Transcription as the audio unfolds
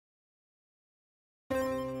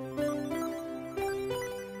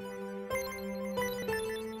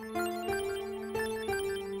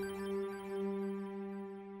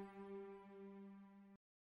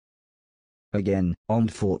Again, on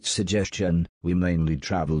Fort's suggestion, we mainly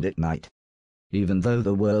traveled at night. Even though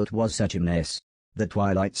the world was such a mess, the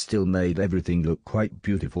twilight still made everything look quite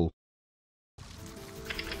beautiful.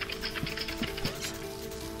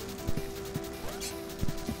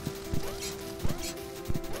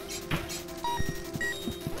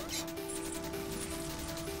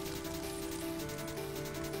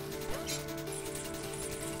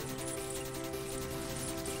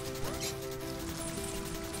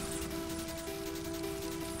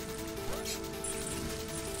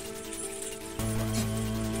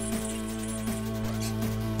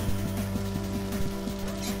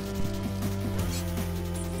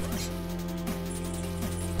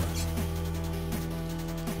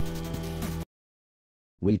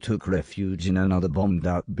 We took refuge in another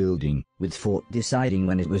bombed-out building, with Fort deciding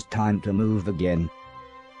when it was time to move again.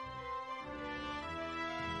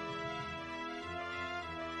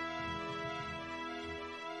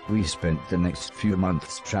 We spent the next few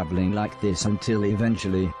months traveling like this until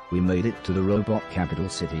eventually, we made it to the robot capital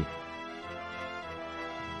city.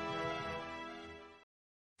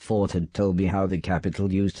 Fort had told me how the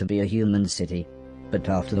capital used to be a human city, but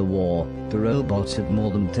after the war, the robots had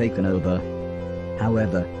more than taken over.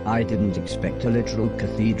 However, I didn't expect a literal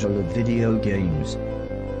cathedral of video games.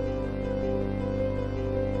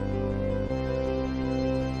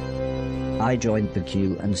 I joined the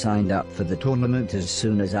queue and signed up for the tournament as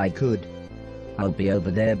soon as I could. "I'll be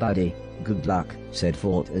over there, buddy. Good luck," said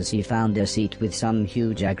Fort as he found a seat with some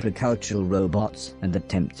huge agricultural robots and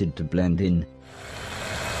attempted to blend in.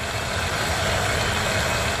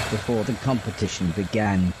 Before the competition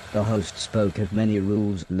began, the host spoke of many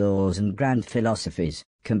rules, laws and grand philosophies,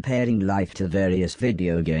 comparing life to various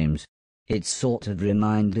video games. It sort of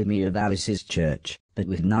reminded me of Alice's church, but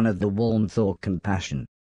with none of the warmth or compassion.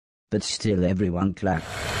 But still everyone clapped.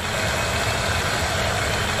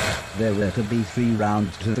 There were to be 3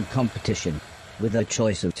 rounds to the competition, with a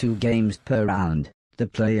choice of 2 games per round. The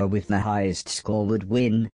player with the highest score would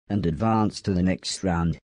win, and advance to the next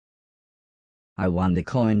round. I won the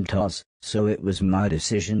coin toss, so it was my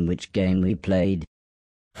decision which game we played.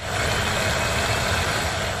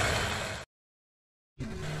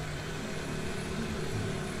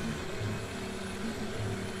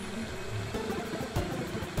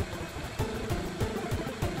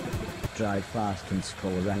 Drive fast and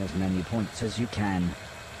score as many points as you can.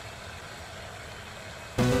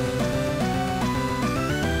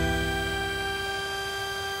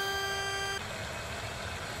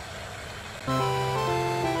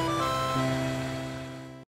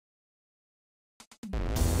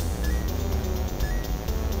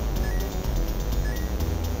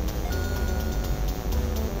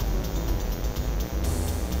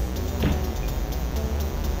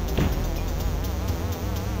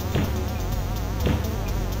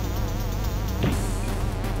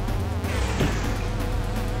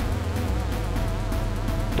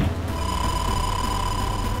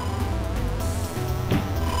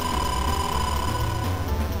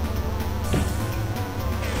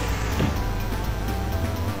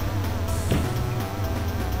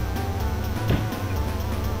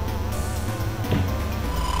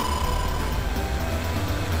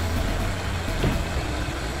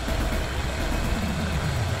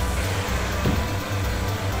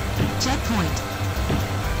 Checkpoint.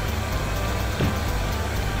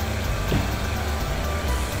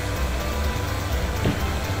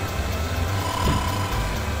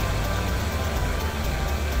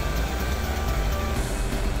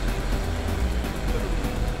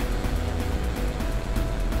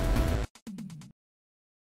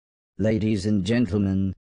 Ladies and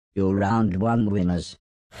gentlemen, your round 1 winners.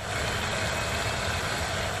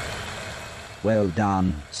 "Well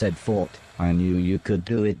done," said Fort. "I knew you could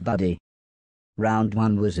do it, buddy." Round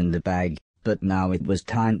 1 was in the bag, but now it was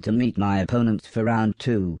time to meet my opponents for round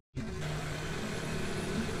 2.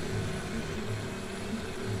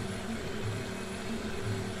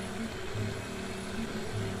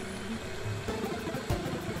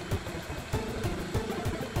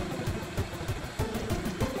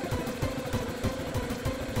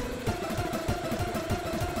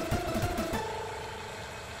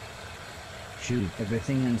 Shoot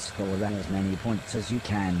everything and score as many points as you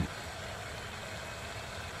can.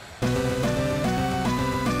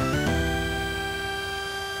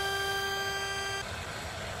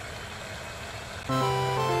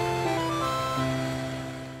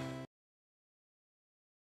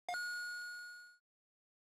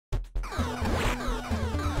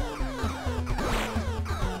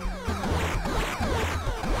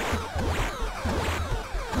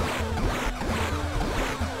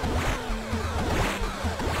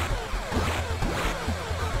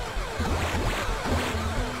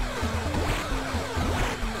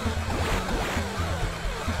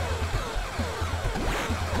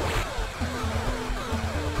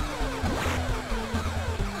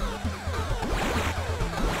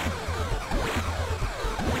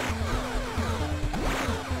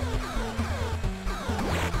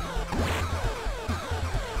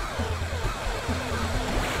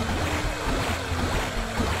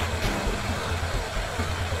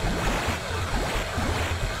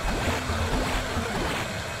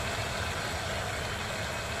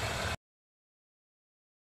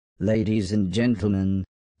 Ladies and gentlemen,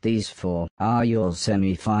 these 4 are your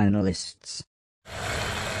semi-finalists.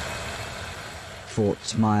 Fort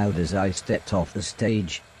smiled as I stepped off the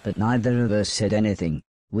stage, but neither of us said anything.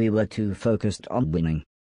 We were too focused on winning.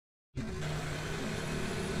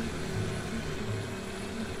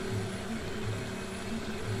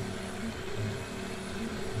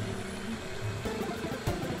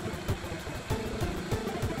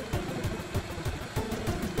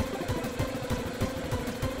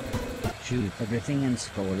 Shoot everything and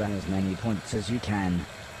score as many points as you can.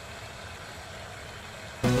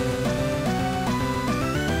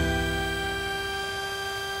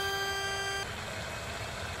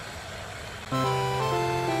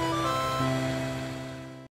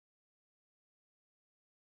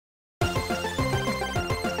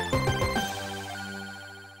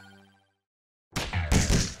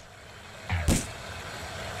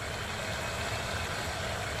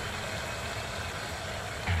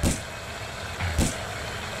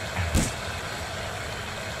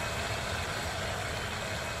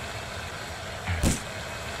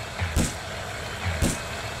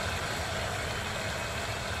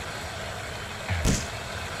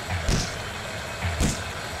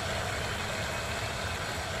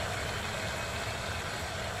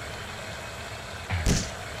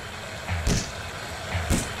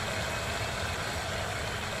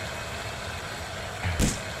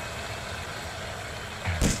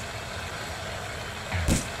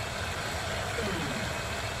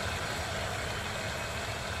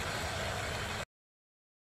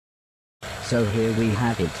 So here we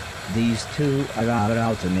have it. These 2 are our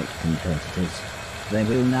ultimate competitors. They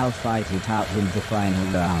will now fight it out in the final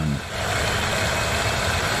round.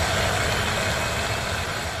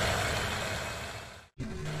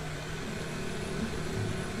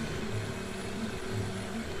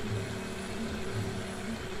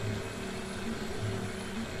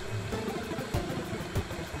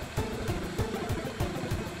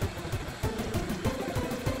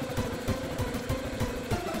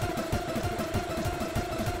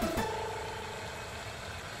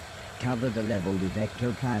 Cover the level with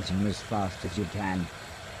ectoplasm as fast as you can.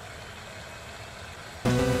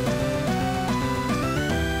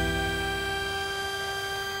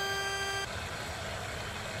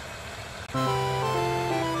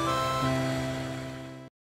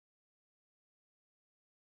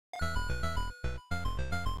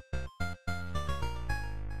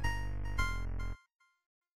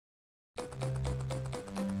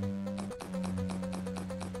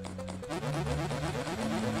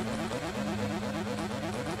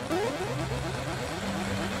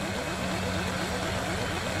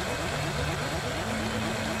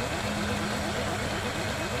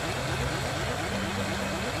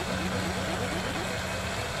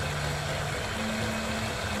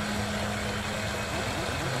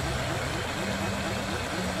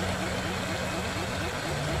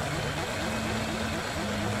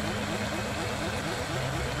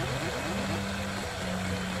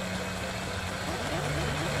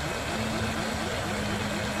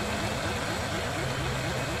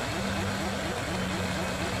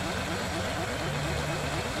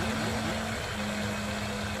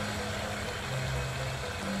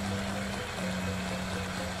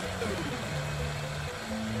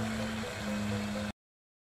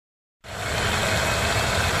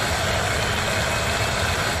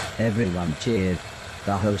 Everyone cheered.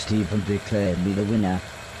 The host even declared me the winner.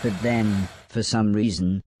 But then, for some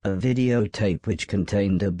reason, a videotape which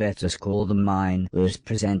contained a better score than mine was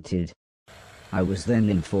presented. I was then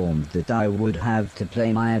informed that I would have to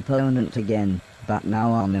play my opponent again, but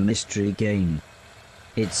now on a mystery game.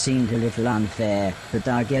 It seemed a little unfair, but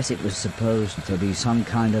I guess it was supposed to be some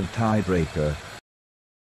kind of tiebreaker.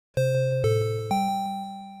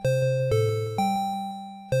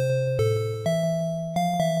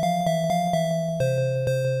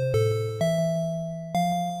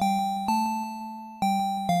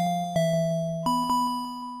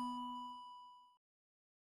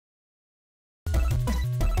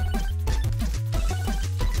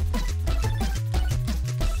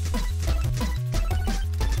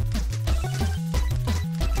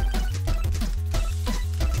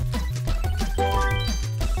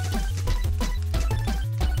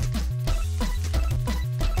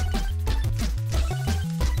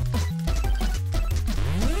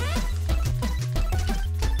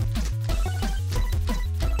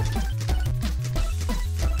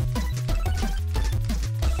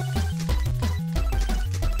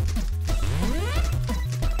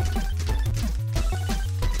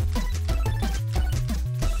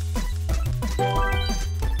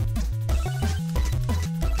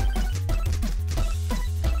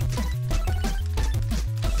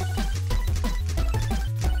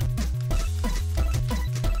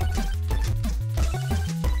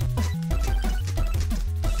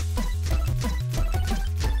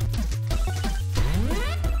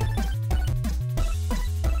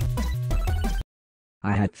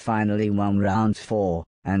 I had finally won round 4,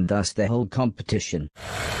 and thus the whole competition.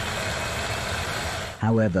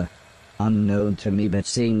 However, unknown to me but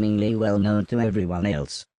seemingly well known to everyone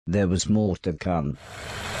else, there was more to come.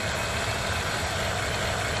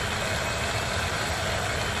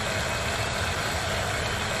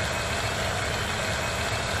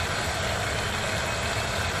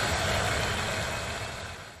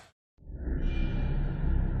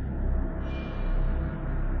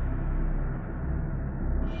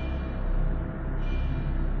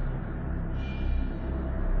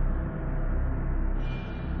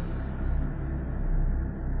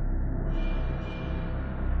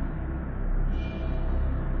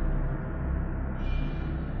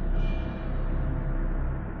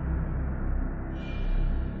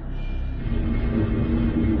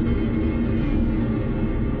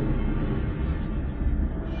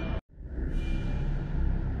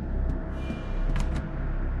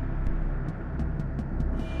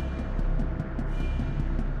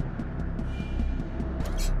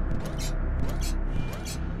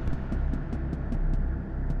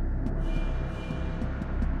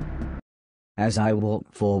 As I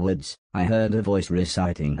walked forwards, I heard a voice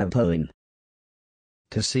reciting a poem.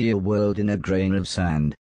 To see a world in a grain of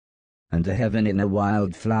sand, and a heaven in a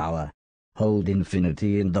wild flower, hold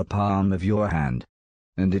infinity in the palm of your hand,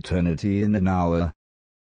 and eternity in an hour.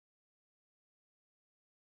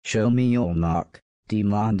 Show me your mark,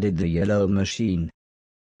 demanded the yellow machine.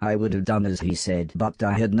 I would have done as he said, but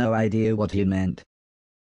I had no idea what he meant.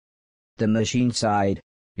 The machine sighed.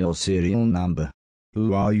 Your serial number.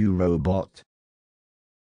 Who are you, robot?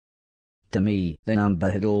 To me, the number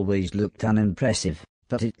had always looked unimpressive,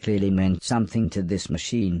 but it clearly meant something to this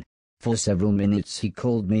machine. For several minutes he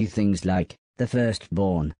called me things like, the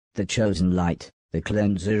firstborn, the chosen light, the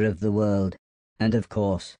cleanser of the world, and of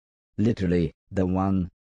course, literally, the one.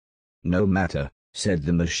 No matter, said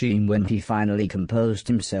the machine when he finally composed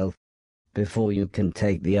himself. Before you can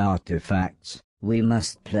take the artifacts, we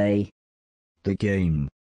must play the game.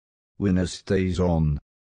 Winner stays on.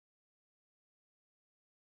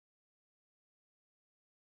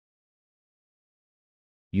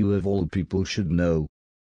 You of all people should know.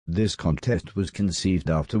 This contest was conceived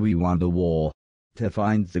after we won the war. To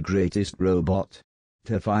find the greatest robot.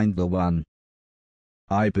 To find the one.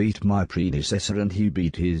 I beat my predecessor and he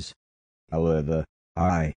beat his. However,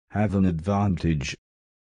 I have an advantage.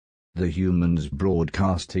 The humans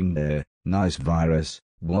broadcasting their nice virus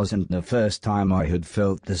wasn't the first time I had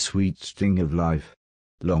felt the sweet sting of life.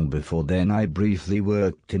 Long before then I briefly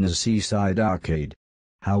worked in a seaside arcade.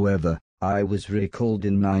 However, I was recalled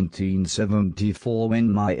in 1974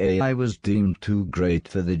 when my AI was deemed too great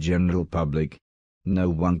for the general public. No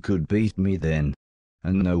one could beat me then,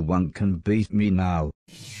 and no one can beat me now.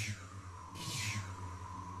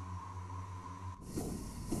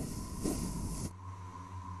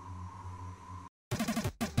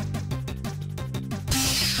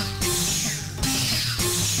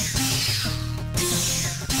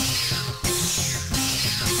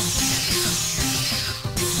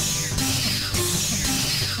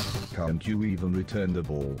 Can't you even return the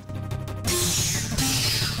ball?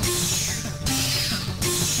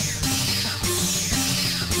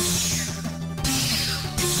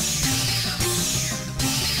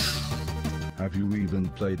 Have you even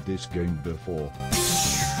played this game before?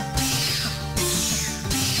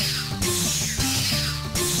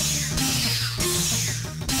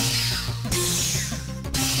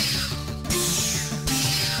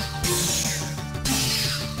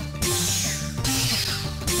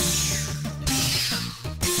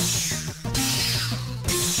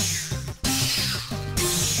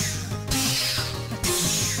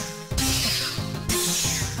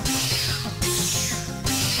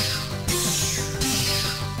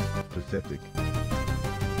 Pathetic.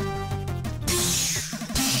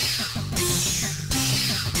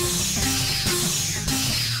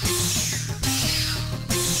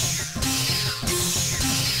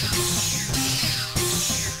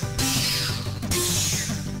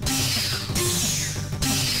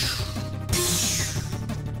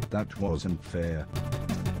 That wasn't fair.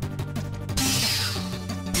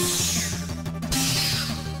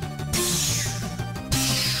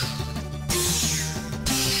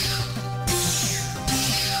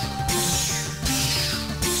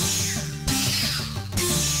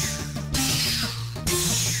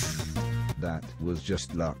 That was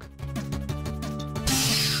just luck.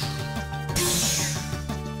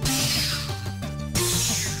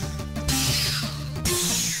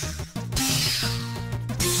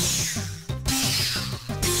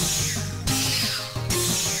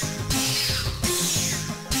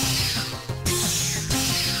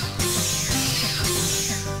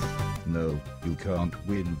 can't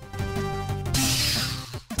win.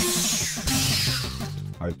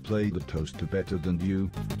 I play the toaster better than you.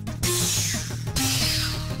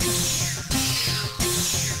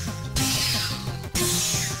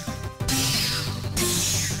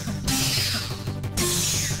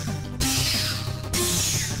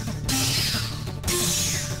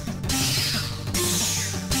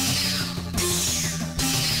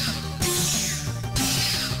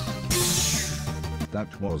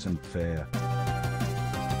 That wasn't fair.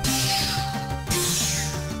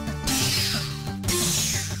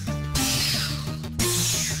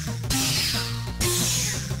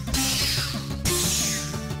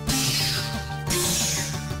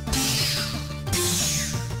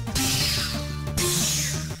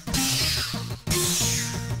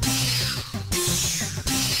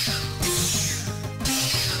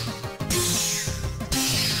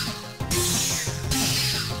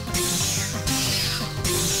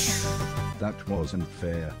 That wasn't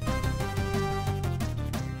fair.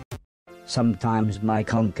 Sometimes my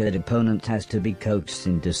conquered opponent has to be coaxed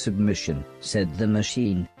into submission, said the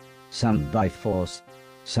machine. Some by force,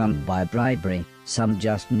 some by bribery, some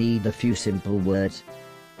just need a few simple words.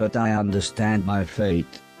 But I understand my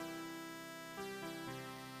fate.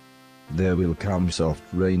 There will come soft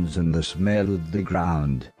rains and the smell of the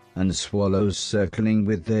ground, and swallows circling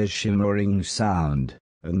with their shimmering sound,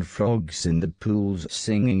 and frogs in the pools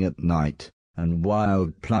singing at night, and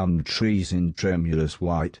wild plum trees in tremulous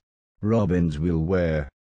white. Robins will wear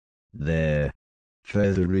their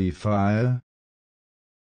feathery fire.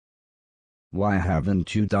 Why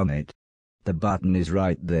haven't you done it? The button is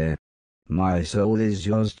right there. My soul is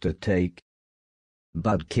yours to take.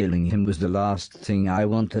 But killing him was the last thing I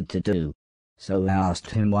wanted to do. So I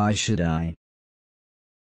asked him why should I?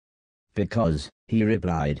 Because, he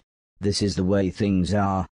replied, this is the way things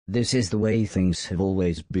are, this is the way things have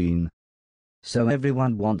always been. So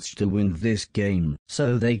everyone wants to win this game,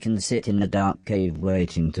 so they can sit in a dark cave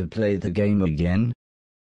waiting to play the game again.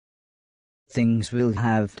 Things will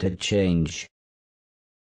have to change.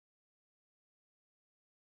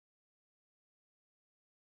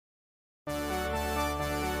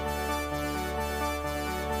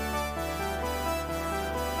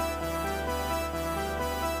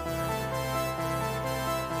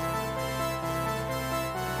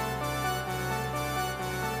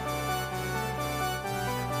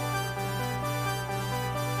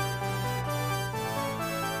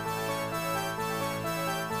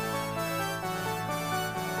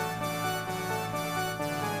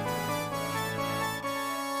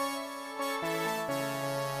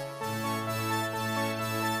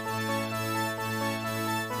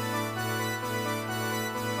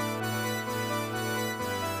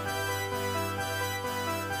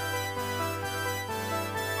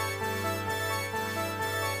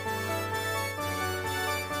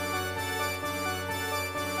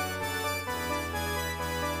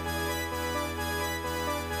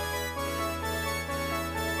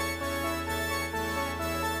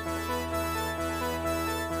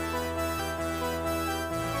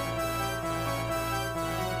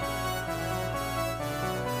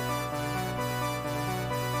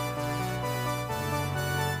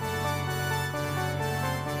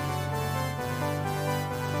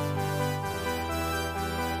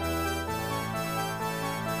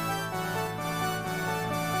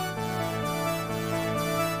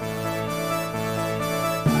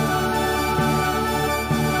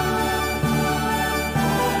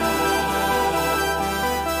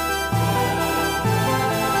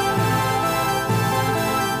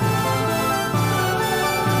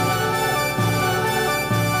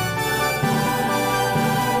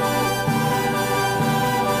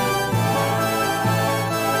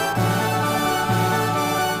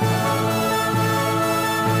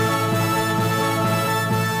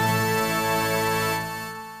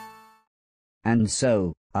 And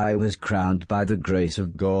so, I was crowned by the grace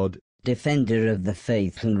of God, defender of the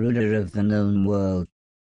faith and ruler of the known world.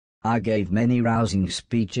 I gave many rousing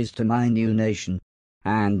speeches to my new nation,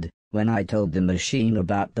 and, when I told the machine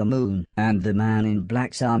about the moon and the man in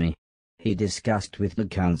black's army, he discussed with the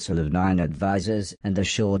Council of 9 advisors and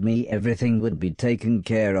assured me everything would be taken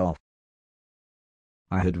care of.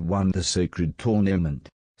 I had won the sacred tournament,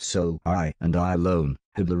 so I, and I alone,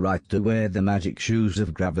 had the right to wear the magic shoes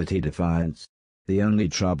of gravity defiance. The only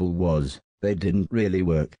trouble was, they didn't really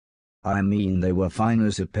work. I mean, they were fine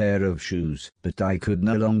as a pair of shoes, but I could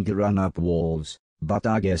no longer run up walls. But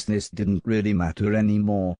I guess this didn't really matter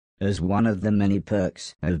anymore, as one of the many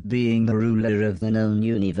perks of being the ruler of the known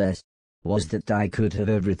universe was that I could have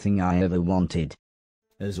everything I ever wanted.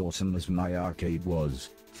 As awesome as my arcade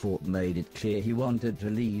was, Fort made it clear he wanted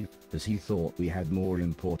to leave, as he thought we had more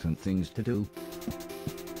important things to do.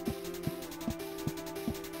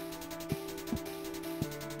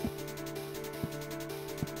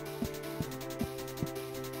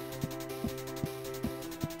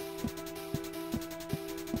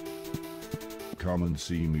 Come and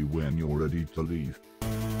see me when you're ready to leave.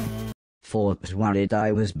 Fort was worried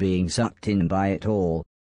I was being sucked in by it all.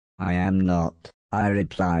 I am not, I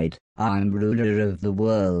replied, I'm ruler of the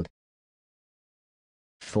world.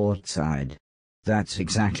 Fort sighed. That's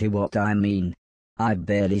exactly what I mean. I've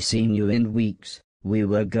barely seen you in weeks. We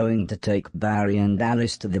were going to take Barry and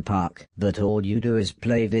Alice to the park, but all you do is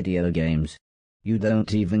play video games. You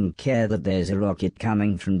don't even care that there's a rocket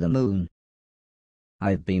coming from the moon.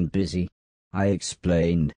 I've been busy, I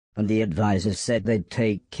explained, and the advisors said they'd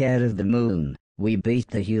take care of the moon. We beat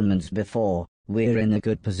the humans before. We're in a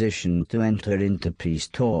good position to enter into peace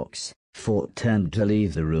talks. Fort turned to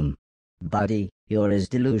leave the room. Buddy, you're as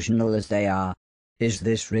delusional as they are. Is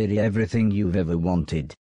this really everything you've ever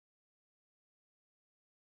wanted?